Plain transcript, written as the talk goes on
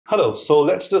Hello, so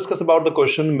let's discuss about the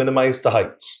question minimize the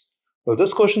heights. Well,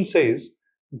 this question says,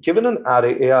 given an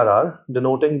array ARR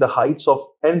denoting the heights of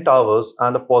n towers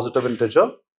and a positive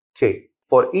integer k.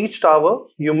 For each tower,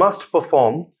 you must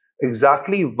perform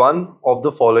exactly one of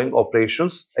the following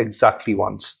operations exactly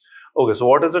once. Okay, so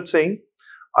what is it saying?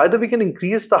 Either we can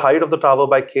increase the height of the tower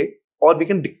by k or we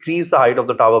can decrease the height of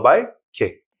the tower by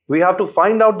k. We have to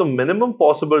find out the minimum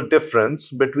possible difference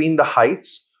between the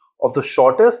heights of the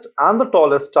shortest and the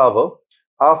tallest tower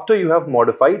after you have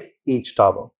modified each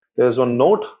tower. There is one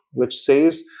note which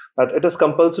says that it is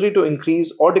compulsory to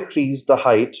increase or decrease the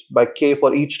height by k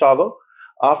for each tower.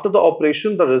 After the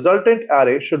operation, the resultant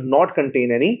array should not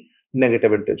contain any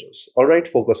negative integers. All right,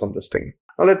 focus on this thing.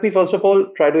 Now let me first of all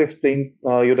try to explain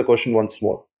you the question once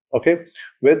more, okay,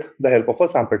 with the help of a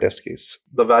sample test case.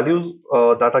 The values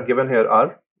that are given here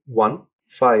are 1,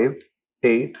 5,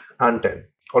 8 and 10.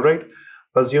 All right.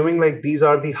 Assuming like these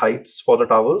are the heights for the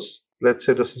towers, let's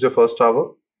say this is your first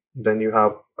tower, then you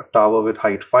have a tower with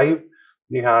height 5,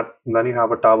 then you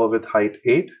have a tower with height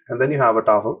 8, and then you have a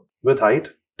tower with height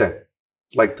 10,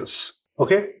 like this.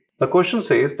 Okay, the question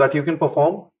says that you can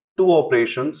perform two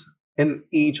operations in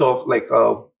each of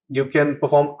you can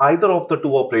perform either of the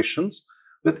two operations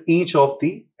with each of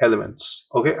the elements.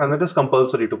 Okay, and it is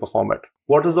compulsory to perform it.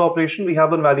 What is the operation? We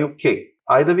have a value k.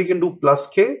 Either we can do plus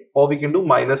k or we can do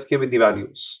minus k with the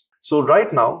values. So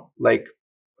right now, like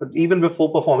even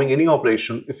before performing any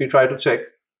operation, if we try to check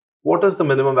what is the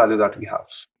minimum value that we have.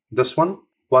 This one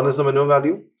is the minimum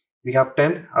value. We have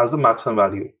 10 as the maximum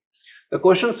value. The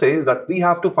question says that we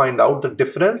have to find out the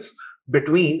difference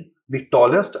between the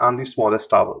tallest and the smallest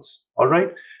towers. All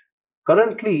right.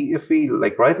 Currently, if we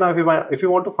right now, if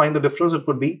you want to find the difference, it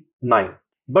would be 9.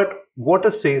 But what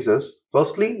it says is,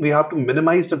 firstly, we have to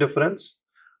minimize the difference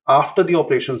after the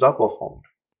operations are performed.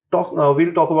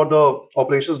 We'll talk about the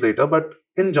operations later, but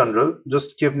in general,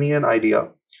 just give me an idea.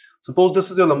 Suppose this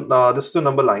is your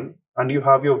number line, and you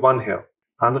have your 1 here,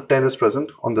 and the 10 is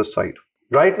present on this side.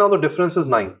 Right now, the difference is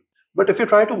 9. But if you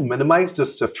try to minimize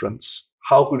this difference,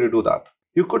 how could you do that?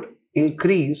 You could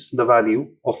increase the value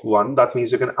of 1. That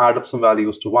means you can add up some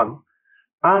values to 1.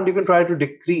 And you can try to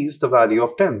decrease the value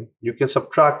of 10. You can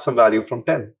subtract some value from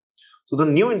 10. So the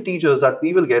new integers that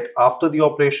we will get after the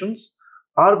operations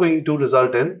are going to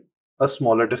result in a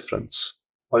smaller difference.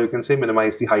 Or you can say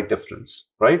minimize the height difference,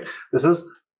 right? This is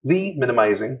we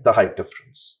minimizing the height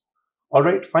difference. All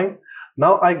right, fine.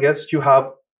 Now I guess you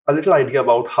have a little idea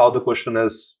about how the question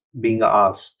is being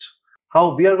asked.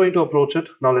 How we are going to approach it.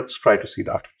 Now let's try to see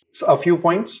that. So a few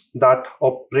points that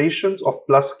operations of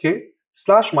plus k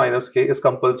 / minus k is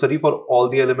compulsory for all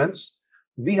the elements.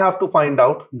 We have to find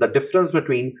out the difference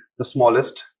between the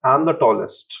smallest and the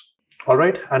tallest. All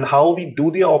right. And how we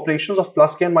do the operations of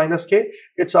plus k and minus k,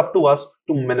 it's up to us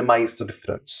to minimize the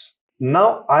difference.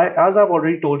 Now, as I've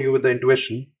already told you with the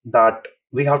intuition that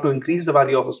we have to increase the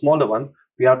value of a smaller one,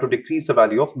 we have to decrease the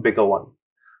value of bigger one.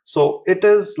 So it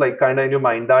is like kind of in your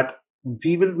mind that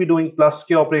we will be doing plus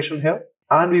k operation here,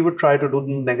 and we would try to do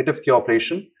negative k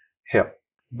operation here.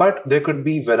 But there could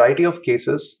be variety of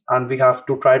cases, and we have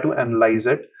to try to analyze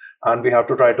it, and we have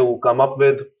to try to come up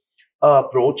with an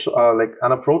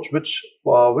approach, which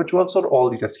works for all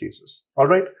the test cases. All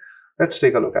right, let's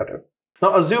take a look at it.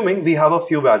 Now, assuming we have a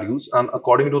few values, and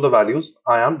according to the values,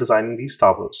 I am designing these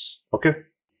towers. Okay,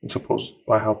 suppose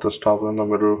I have this tower in the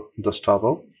middle, this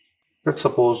tower. Let's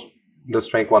suppose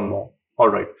let's make one more. All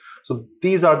right, so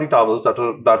these are the towers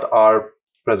that are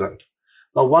present.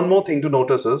 Now, one more thing to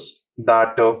notice is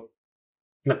that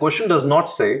the question does not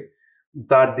say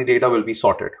that the data will be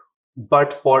sorted.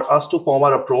 But for us to form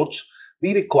our approach,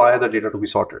 we require the data to be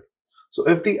sorted. So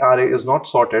if the array is not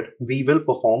sorted, we will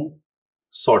perform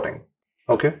sorting.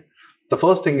 Okay. The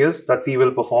first thing is that we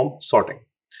will perform sorting.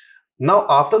 Now,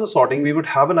 after the sorting, we would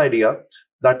have an idea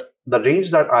that the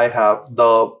range that I have,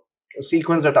 the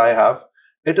sequence that I have,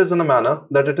 it is in a manner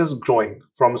that it is growing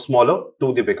from smaller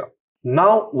to the bigger.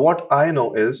 Now, what I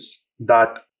know is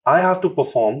that I have to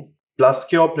perform plus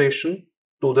k operation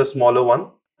to the smaller one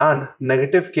and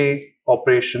negative k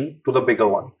operation to the bigger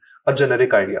one. A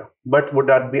generic idea. But would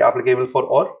that be applicable for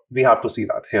all? We have to see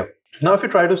that here. Now, if you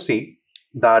try to see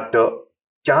that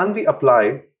can we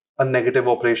apply a negative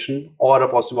operation or a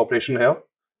positive operation here?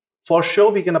 For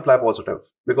sure, we can apply positive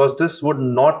because this would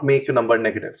not make your number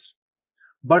negative.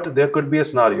 But there could be a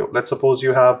scenario. Let's suppose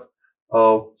you have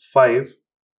 5,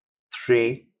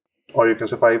 3, or you can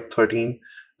say 5, 13,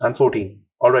 and 14.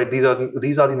 All right, these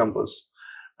are the numbers.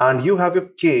 And you have your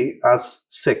k as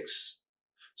 6.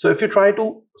 So if you try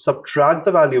to subtract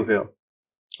the value here,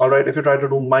 all right, if you try to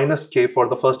do minus k for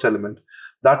the first element,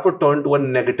 that would turn to a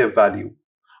negative value.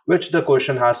 which the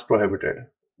question has prohibited.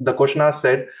 The question has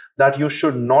said that you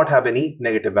should not have any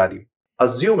negative value.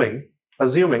 Assuming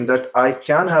that I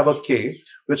can have a k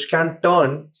which can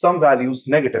turn some values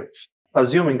negative.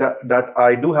 Assuming that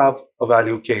I do have a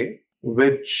value k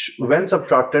which, when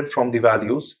subtracted from the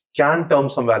values, can turn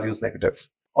some values negative.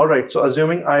 All right, so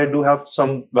assuming I do have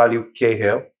some value k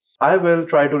here, I will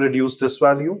try to reduce this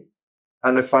value.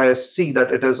 And if I see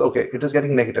that it is okay, it is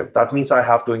getting negative, that means I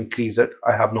have to increase it.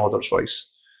 I have no other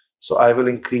choice. So I will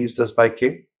increase this by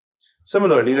k.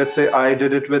 Similarly, let's say I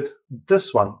did it with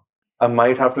this one. I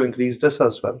might have to increase this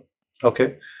as well.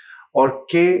 Okay. Or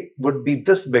k would be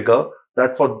this bigger,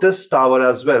 that for this tower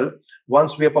as well,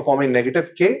 once we are performing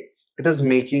negative k, it is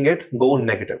making it go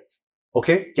negative.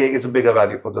 Okay. K is a bigger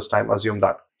value for this time. Assume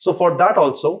that. So for that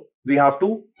also, we have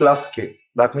to plus k.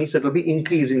 That means it will be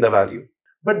increasing the value.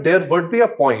 But there would be a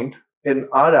point in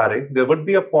our array, there would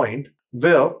be a point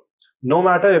where no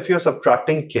matter if you're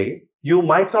subtracting k, you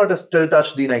might not still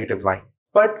touch the negative line.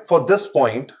 But for this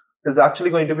point is actually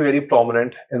going to be very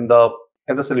prominent in the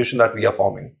solution that we are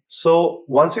forming. So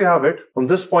once you have it, from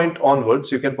this point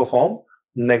onwards, you can perform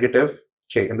negative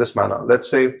k in this manner. Let's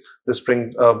say this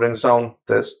brings down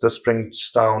this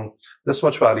brings down this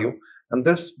much value, and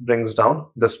this brings down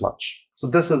this much. So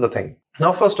this is the thing.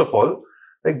 Now, first of all,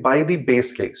 like by the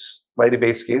base case,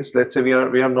 let's say we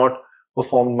have not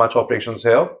performed much operations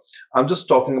here. I'm just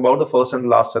talking about the first and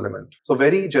last element. So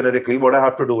very generically, what I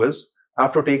have to do is I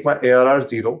have to take my ARR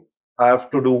 0. I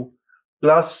have to do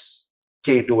plus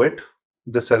k to it,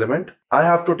 this element. I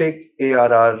have to take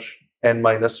ARR n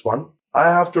minus 1. I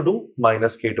have to do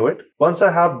minus k to it. Once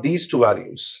I have these two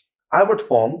values, I would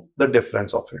form the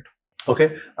difference of it.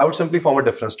 Okay, I would simply form a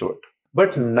difference to it.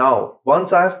 But now,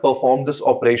 once I have performed this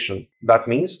operation, that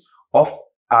means of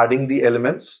adding the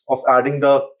elements, of adding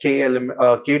the k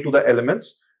to the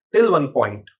elements till one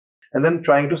point, and then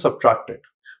trying to subtract it.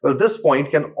 Well, this point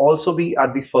can also be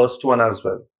at the first one as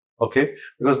well. Okay,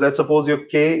 because let's suppose your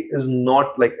k is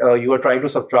not like you are trying to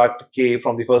subtract k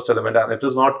from the first element and it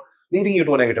is not leading you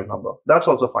to a negative number. That's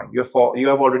also fine. You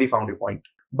have already found your point.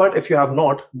 But if you have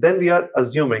not, then we are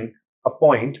assuming a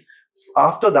point.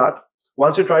 After that,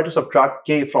 once you try to subtract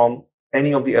k from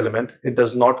any of the element, it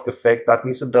does not affect. That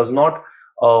means it does not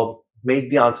make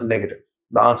the answer negative.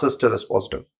 The answer still is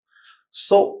positive.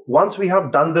 So once we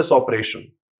have done this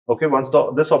operation, okay, once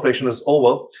this operation is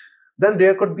over, then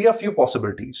there could be a few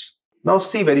possibilities. Now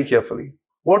see very carefully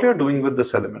what you're doing with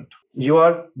this element. You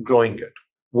are growing it.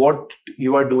 What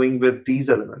you are doing with these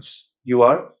elements, you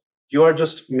are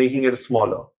just making it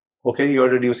smaller. Okay, you are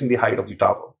reducing the height of the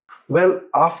tower. Well,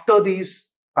 after these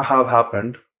have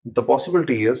happened, the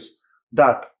possibility is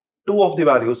that two of the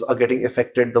values are getting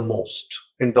affected the most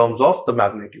in terms of the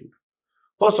magnitude.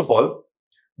 First of all,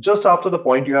 just after the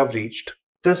point you have reached,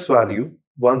 this value,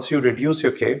 once you reduce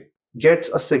your k, gets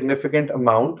a significant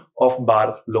amount of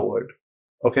bar lowered.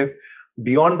 Okay.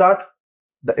 Beyond that,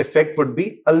 the effect would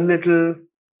be a little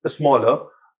smaller,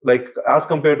 like as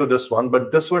compared to this one,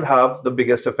 but this would have the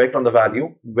biggest effect on the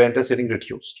value when it is getting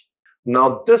reduced.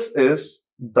 Now, this is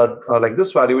the like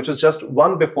this value, which is just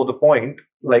one before the point,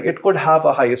 like it could have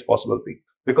a highest possible peak,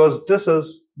 because this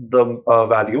is the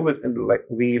value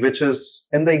which is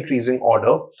in the increasing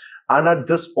order, and at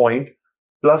this point,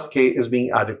 plus k is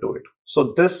being added to it.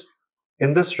 So this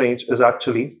in this range is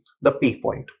actually the peak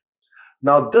point.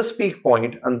 Now, this peak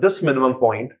point and this minimum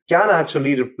point can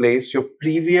actually replace your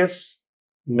previous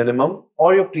minimum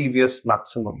or your previous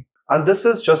maximum. And this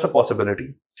is just a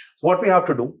possibility. So what we have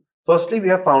to do, firstly, we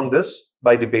have found this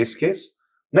by the base case.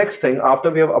 Next thing, after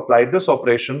we have applied this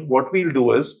operation, what we'll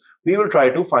do is we will try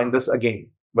to find this again.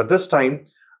 But this time,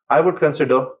 I would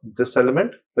consider this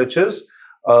element, which is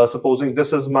supposing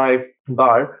this is my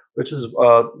bar, which is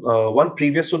one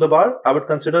previous to the bar. I would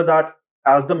consider that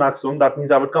as the maximum. That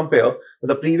means I would compare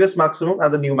the previous maximum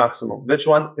and the new maximum. Which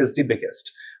one is the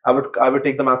biggest? I would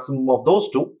take the maximum of those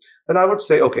two. Then I would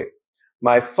say, okay,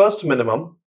 my first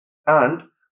minimum and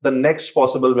the next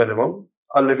possible minimum,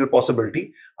 a little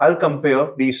possibility, I'll compare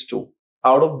these two.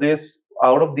 Out of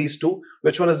these two,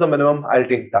 which one is the minimum? I'll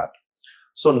take that.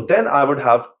 So then I would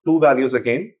have two values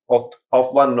again of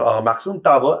one maximum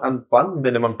tower and one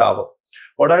minimum tower.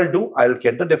 What I'll do, I'll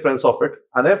get the difference of it.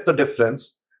 And if the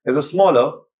difference is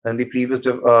smaller than the previous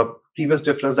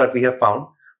difference that we have found,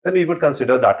 then we would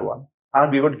consider that one.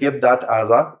 And we would give that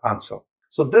as our answer.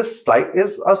 So this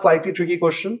is a slightly tricky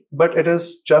question, but it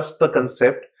is just the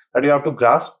concept that you have to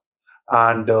grasp.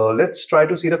 And let's try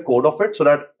to see the code of it so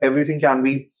that everything can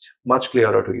be much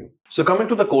clearer to you. So coming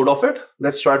to the code of it,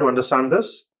 let's try to understand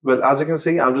this. Well, as you can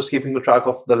see, I'm just keeping the track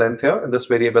of the length here in this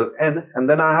variable n, and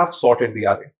then I have sorted the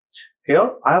array.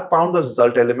 Here, I have found the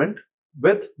result element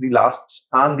with the last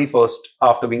and the first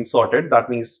after being sorted. That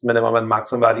means minimum and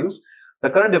maximum values. The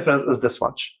current difference is this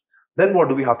much. Then what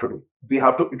do we have to do? We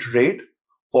have to iterate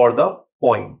for the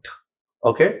point.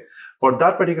 Okay. For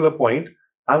that particular point,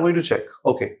 I'm going to check,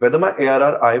 okay, whether my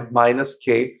ARR I minus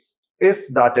K, if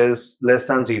that is less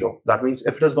than 0, that means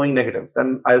if it is going negative,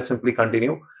 then I'll simply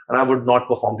continue and I would not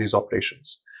perform these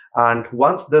operations. And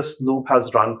once this loop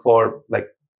has run for like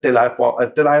till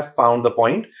I found the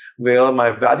point where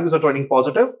my values are turning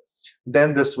positive,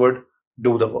 then this would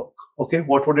do the work. Okay,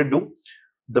 what would it do?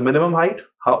 The minimum height,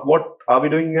 what are we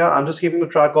doing here? I'm just keeping a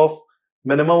track of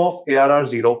minimum of ARR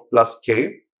 0 plus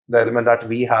K, the element that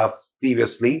we have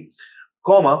previously,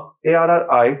 comma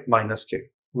ARR I minus K.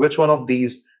 Which one of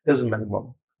these is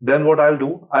minimum? Then what I'll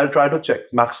do, I'll try to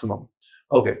check maximum.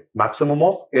 Okay, maximum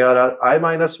of ARR I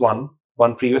minus 1,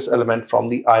 one previous element from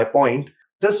the I point,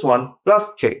 this one plus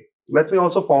K. Let me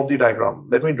also form the diagram.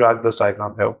 Let me drag this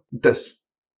diagram here. This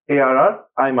ARR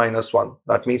I minus 1.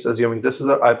 That means assuming this is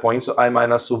our I point, so I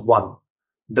minus 1.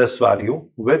 This value,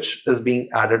 which is being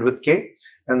added with K,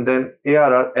 and then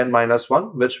ARR n minus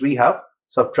 1, which we have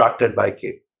subtracted by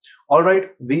K. All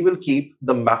right, we will keep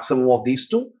the maximum of these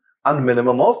two and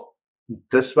minimum of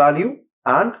this value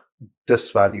and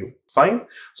this value. Fine.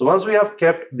 So once we have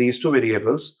kept these two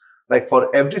variables, like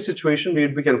for every situation, we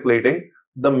would be calculating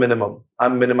the minimum.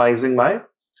 I'm minimizing my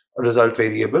result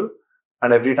variable,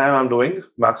 and every time I'm doing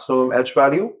maximum h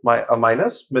value, my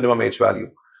minus minimum h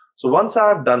value. So once I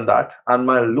have done that and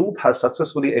my loop has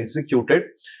successfully executed,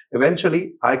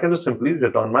 eventually I can just simply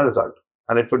return my result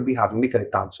and it would be having the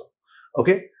correct answer.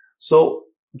 Okay. So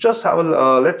just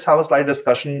let's have a slight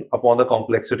discussion upon the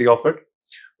complexity of it.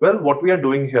 Well, what we are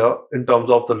doing here in terms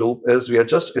of the loop is we are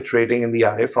just iterating in the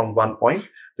array from one point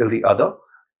till the other,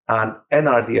 and n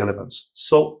are the elements.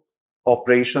 So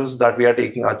operations that we are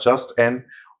taking are just n.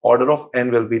 Order of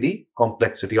n will be the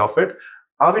complexity of it.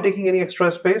 Are we taking any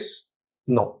extra space?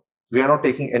 No, we are not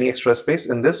taking any extra space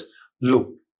in this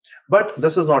loop. But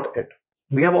this is not it.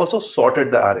 We have also sorted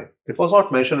the array. It was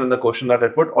not mentioned in the question that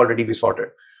it would already be sorted.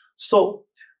 So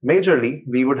majorly,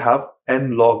 we would have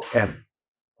n log n,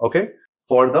 okay,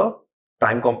 for the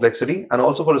time complexity, and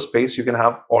also for the space, you can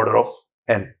have order of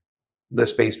n, the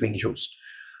space being used.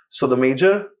 So the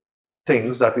major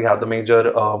things that we have, the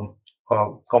major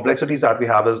complexities that we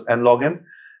have is n log n.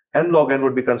 N log n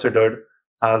would be considered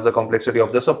as the complexity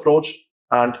of this approach,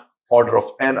 and order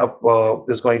of n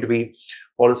is going to be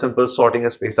for the simple sorting a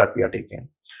space that we are taking.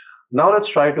 Now let's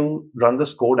try to run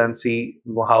this code and see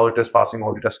how it is passing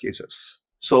all the test cases.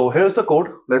 So here's the code.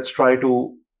 Let's try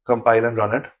to compile and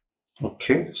run it.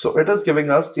 Okay, so it is giving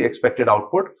us the expected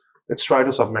output. Let's try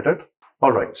to submit it.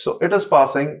 All right, so it is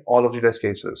passing all of the test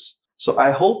cases. So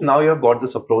I hope now you have got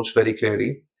this approach very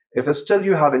clearly. If still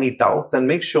you have any doubt, then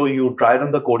make sure you try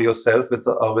run the code yourself with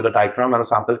a diagram and a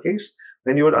sample case.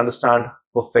 Then you would understand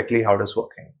perfectly how it is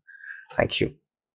working. Thank you.